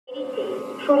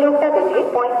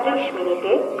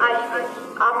16:35 আসবেন।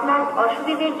 আপনার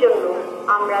অসুবিধার জন্য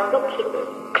আমরা দুঃখিত।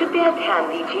 कृपया ध्यान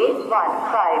दीजिए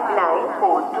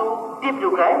 15942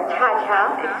 डिब्रूगढ़ झाझा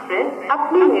एक्सप्रेस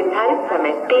अपने निर्धारित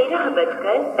समय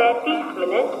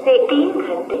 13:35 से 3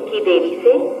 घंटे की देरी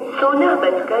से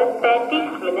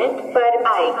 16:35 पर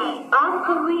आएगी।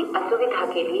 आपको हुई असुविधा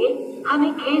के लिए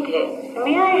हमें खेद है।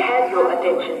 May I have your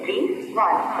attention please?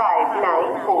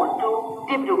 15942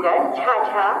 Dibrugarh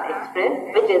Jhajha express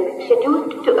which is scheduled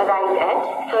to arrive at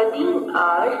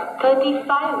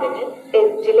 13:35 is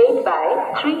delayed by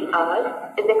 3 hours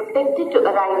is expected to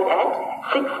arrive at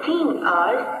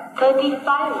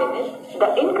 16:35. The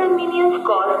inconvenience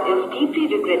caused is deeply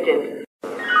regretted.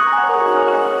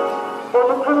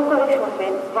 অনুগ্রহ করে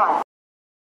শুনবেন 1।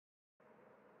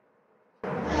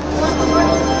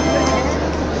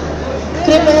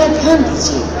 कृपया ध्यान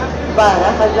दीजिए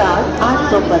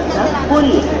 12,815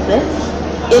 पुरी एक्सप्रेस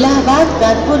इलाहाबाद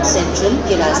कानपुर सेंट्रल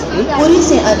के रास्ते पुरी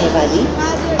से आने वाली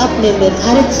अपने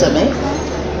निर्धारित समय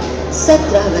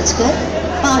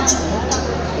 17:05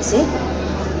 से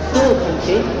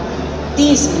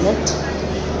 2:30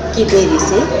 की देरी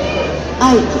से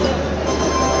आएगी।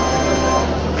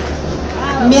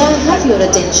 May I have your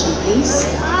attention please?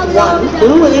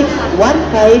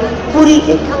 12815 Puri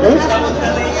Express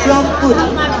from Puri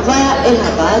via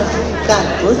Allahabad,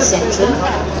 Kanpur Central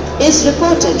is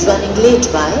reported running late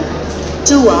by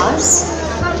 2 hours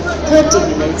 30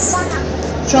 minutes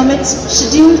from its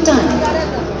scheduled time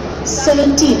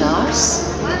 17 hours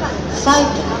 5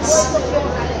 minutes.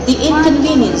 The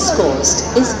inconvenience caused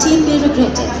is deeply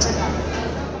regretted.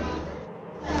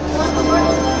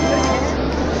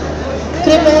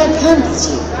 कृपया ध्यान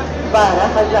दीजिए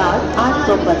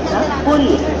 12,815 Puri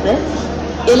express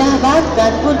Allahabad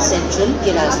Kanpur central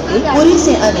के रास्ते पुरी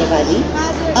से आने वाली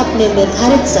अपने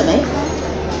निर्धारित समय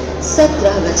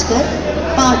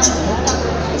 17:05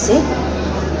 से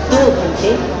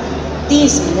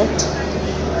 2:30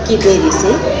 की देरी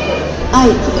से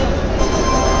आएगी।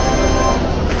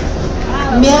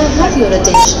 May I have your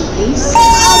attention please?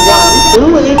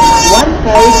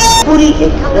 12815 Puri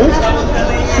Express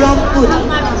from Puri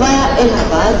via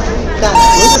Allahabad,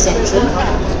 Kanpur Central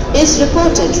is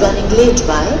reported running late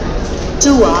by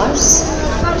 2 hours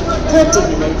 30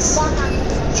 minutes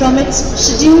from its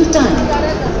scheduled time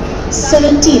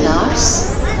 17 hours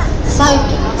 5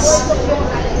 minutes.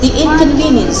 The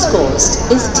inconvenience caused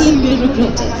is deeply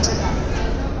regretted.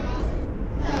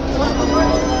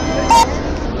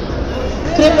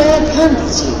 कृपया ध्यान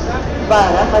दीजिए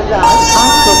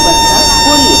 12,815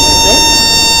 Puri express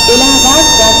Allahabad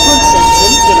Kanpur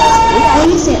central के रास्ते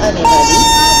पुरी से आने वाली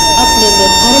अपने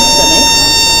निर्धारित समय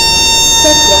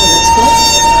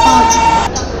 17:05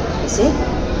 से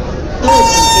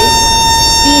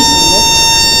 2:30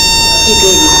 की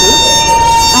देरी से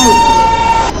आएगी।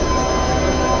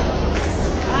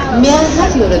 May I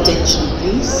have your attention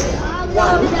please?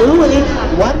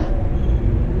 12815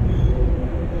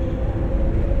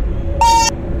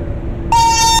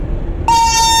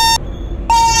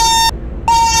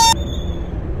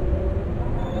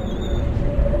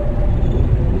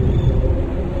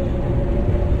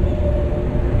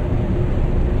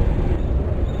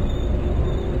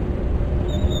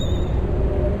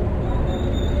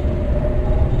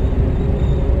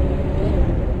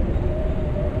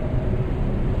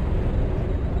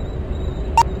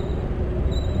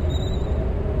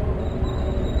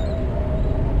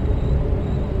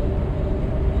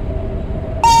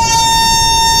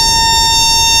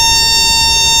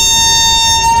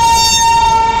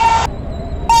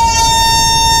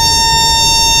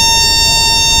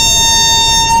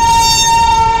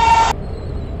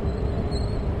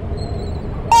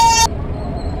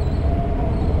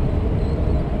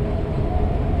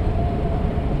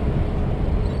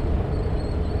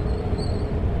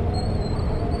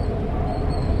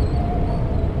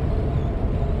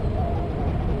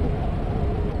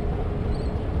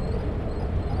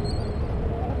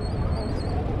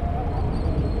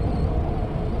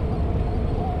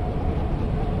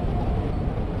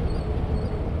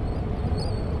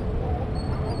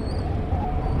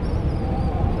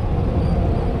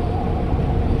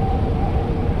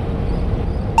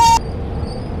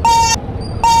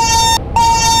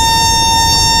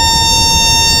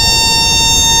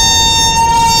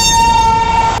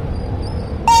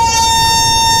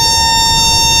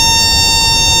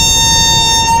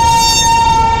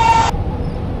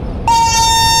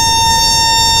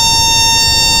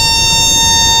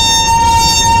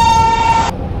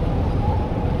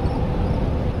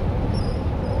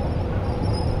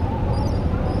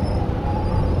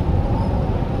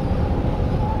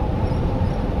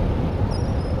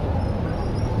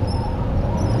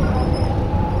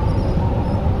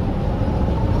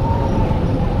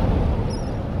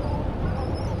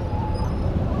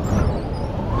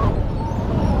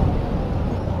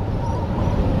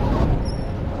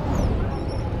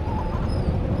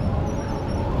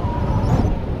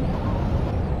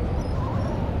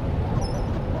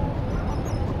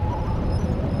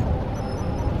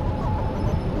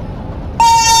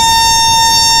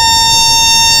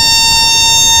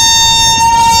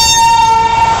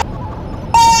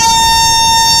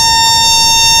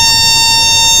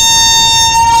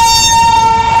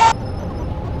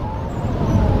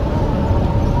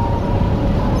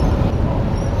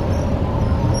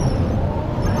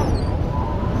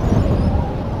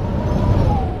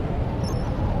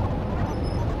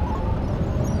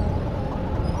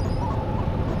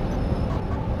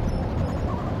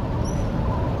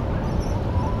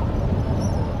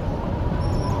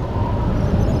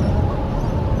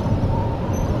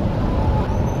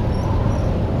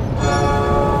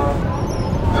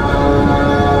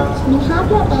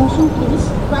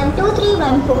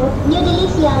 294 New Delhi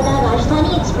Sialda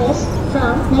Rajdhani Express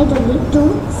from New Delhi to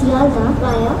Sialda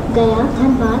via Gaya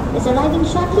Dhanbad is arriving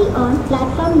shortly on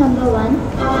platform number 1.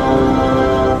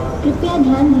 कृपया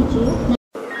ध्यान दीजिए।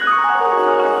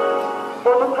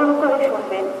 অনুগ্রহ করে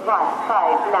শুনবেন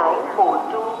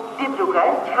 1592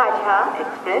 ডিব্রুগড় ঝাঝা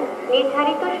এক্সপ্রেস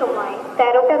নির্ধারিত সময়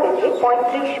 13টা বেজে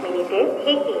 35 মিনিটে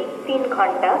থেকে 3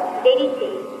 ঘন্টা দেরিতে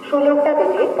 16টা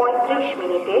বেজে 35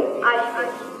 মিনিটে আসবে।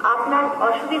 আপনার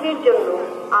অসুবিধার জন্য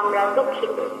আমরা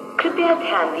দুঃখিত। कृपया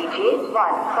ध्यान दीजिए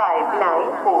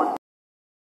 1594।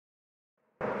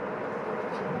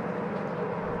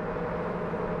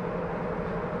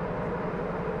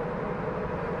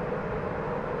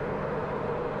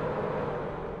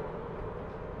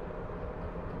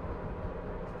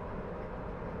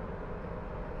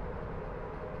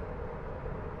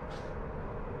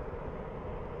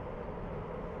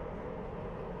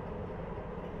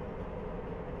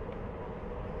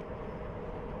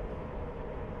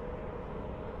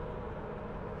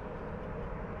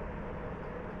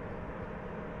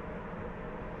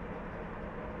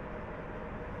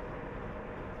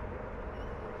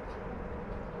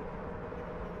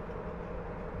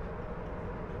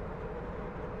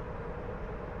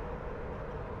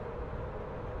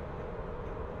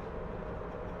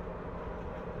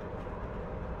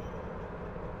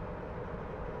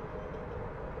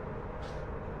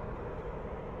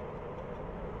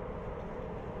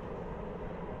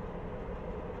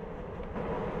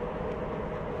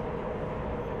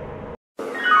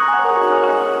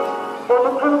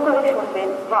 অনুগ্রহ করে শুনবেন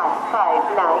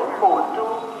 1592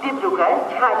 ডিব্রুগড়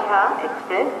ঝাঝা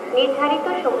এক্সপ্রেস নির্ধারিত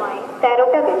সময়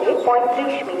 13টা বেজে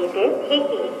 35 মিনিটে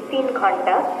থেকে 3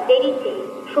 ঘন্টা দেরিতে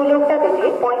 16টা বেজে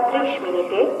 35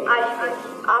 মিনিটে আসবে।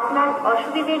 আপনার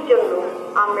অসুবিধার জন্য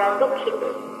আমরা দুঃখিত।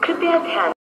 कृपया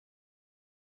ध्यान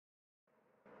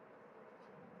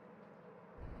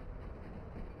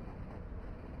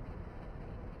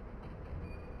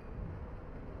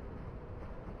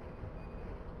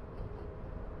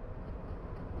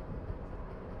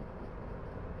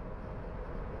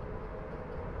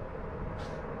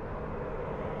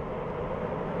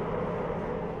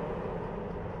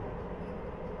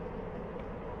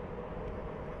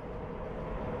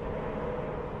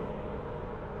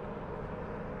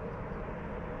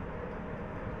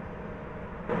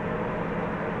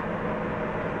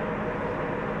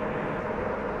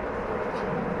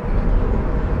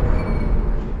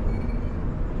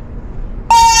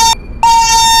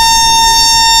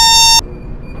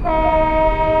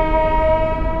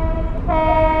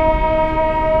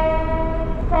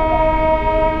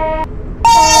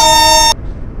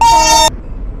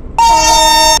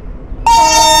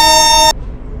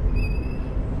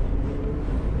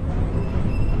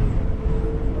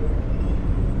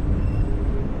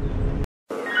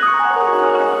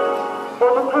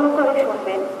অনুগ্রহ করে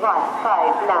শুনবেন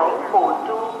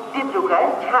 1592 ডিব্রুগড়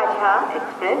ঝাঝা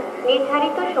এক্সপ্রেস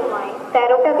নির্ধারিত সময়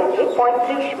 13টা বেজে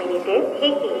 35 মিনিটে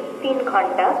থেকে 3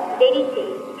 ঘন্টা দেরিতে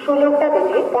 16টা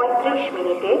বেজে 35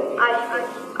 মিনিটে আসবে।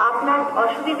 আপনার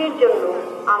অসুবিধার জন্য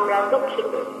আমরা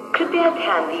দুঃখিত। कृपया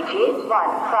ध्यान दीजिए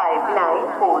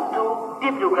 1592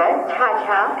 डिब्रूगढ़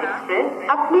झाझा एक्सप्रेस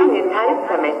अपने निर्धारित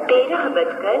समय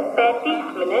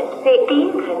 13:35 से 3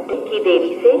 घंटे की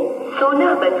देरी से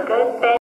 16:35